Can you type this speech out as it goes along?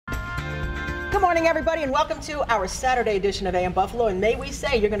Good morning, everybody, and welcome to our Saturday edition of AM Buffalo. And may we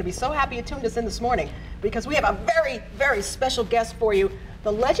say, you're going to be so happy you tuned us in this morning because we have a very, very special guest for you.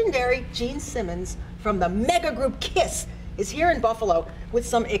 The legendary Gene Simmons from the mega group KISS is here in Buffalo with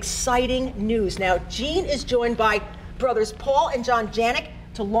some exciting news. Now, Gene is joined by brothers Paul and John Janik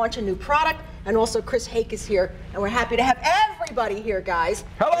to launch a new product, and also Chris Hake is here, and we're happy to have everybody here, guys.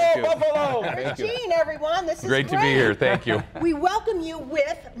 Hello, Buffalo! There's Gene, everyone. This is great to be here. Thank you. We welcome you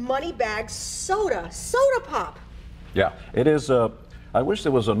with Moneybag Soda Pop. Yeah, it is. I wish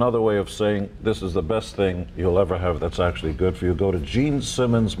there was another way of saying this is the best thing you'll ever have that's actually good for you. Go to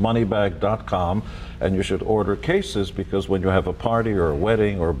GeneSimmonsMoneybag.com and you should order cases, because when you have a party or a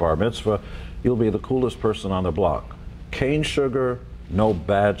wedding or a bar mitzvah, you'll be the coolest person on the block. Cane sugar, no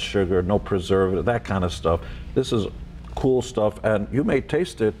bad sugar, no preservative, that kind of stuff. This is cool stuff, and you may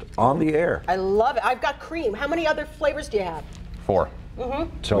taste it on the air. I love it. I've got cream. How many other flavors do you have? 4.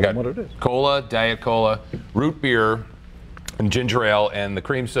 Tell them what it is. Cola, Diet Cola, root beer, and ginger ale, and the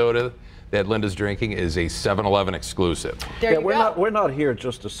cream soda that Linda's drinking is a 7-Eleven exclusive. There you go. We're not here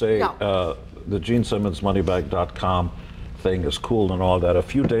just to say the GeneSimmonsMoneybag.com thing is cool and all that. A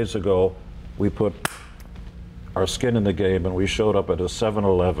few days ago, we put our skin in the game, and we showed up at a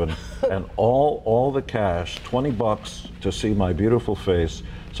 7-Eleven, and all the cash, $20 to see my beautiful face.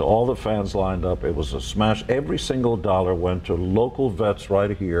 So all the fans lined up. It was a smash. Every single dollar went to local vets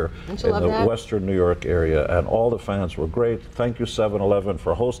right here in the Western New York area, and all the fans were great. Thank you, 7-Eleven,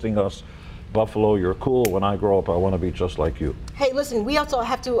 for hosting us. Buffalo, you're cool. When I grow up, I want to be just like you. Hey, listen, we also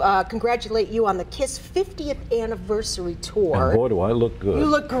have to congratulate you on the KISS 50th anniversary tour. And boy, do I look good. You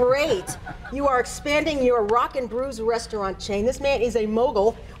look great. You are expanding your Rock and Brews restaurant chain. This man is a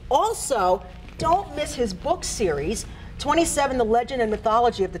mogul. Also, don't miss his book series, 27, The Legend and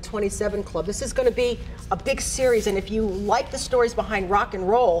Mythology of the 27 Club. This is going to be a big series, and if you like the stories behind rock and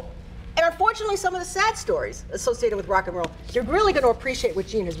roll, and unfortunately some of the sad stories associated with rock and roll, you're really going to appreciate what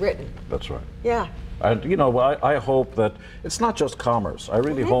Gene has written. That's right. Yeah. And you know, I hope that it's not just commerce. I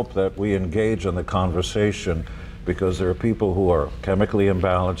really hope that we engage in the conversation, because there are people who are chemically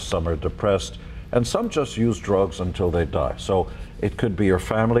imbalanced, some are depressed, and some just use drugs until they die. So it could be your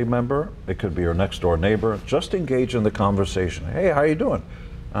family member, it could be your next door neighbor. Just engage in the conversation. Hey, how you doing?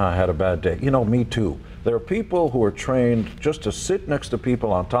 I had a bad day. You know, me too. There are people who are trained just to sit next to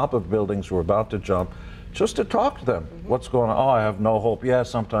people on top of buildings who are about to jump, just to talk to them. What's going on? Oh, I have no hope. Yeah,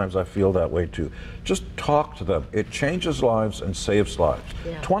 sometimes I feel that way too. Just talk to them. It changes lives and saves lives.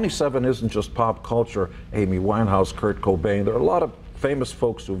 Yeah. 27 isn't just pop culture. Amy Winehouse, Kurt Cobain. There are a lot of famous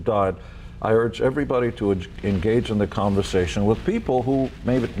folks who've died. I urge everybody to engage in the conversation with people who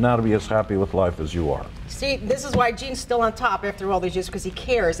may not be as happy with life as you are. See, this is why Gene's still on top after all these years, because he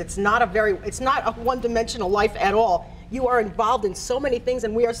cares. It's not a one-dimensional life at all. You are involved in so many things,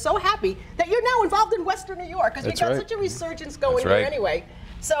 and we are so happy that you're now involved in Western New York, because we got such a resurgence going here anyway.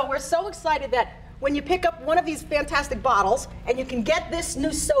 So we're so excited that when you pick up one of these fantastic bottles, and you can get this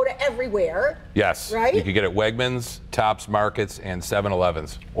new soda everywhere. Yes. Right? You can get it at Wegmans, Tops Markets, and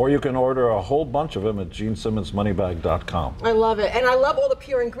 7-Elevens. Or you can order a whole bunch of them at GeneSimmonsMoneybag.com. I love it. And I love all the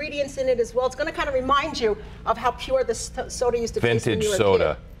pure ingredients in it as well. It's going to kind of remind you of how pure the soda used to taste when you were a kid. Vintage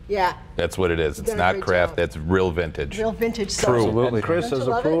soda. Yeah. That's what it is. It's not craft, that's real vintage. Real vintage soda. True. Absolutely. And Chris has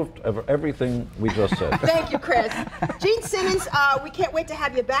approved of everything we just said. Thank you, Chris. Gene Simmons, we can't wait to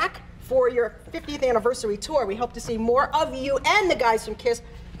have you back for your 50th anniversary tour. We hope to see more of you and the guys from KISS.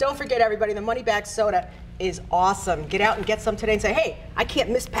 Don't forget, everybody, the Moneybag Soda is awesome. Get out and get some today and say, hey, I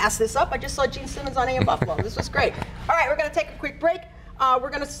can't pass this up. I just saw Gene Simmons on AM Buffalo. This was great. All right, we're going to take a quick break. We're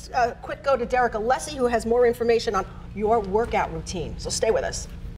going to quick go to Derek Alessi, who has more information on your workout routine. So stay with us.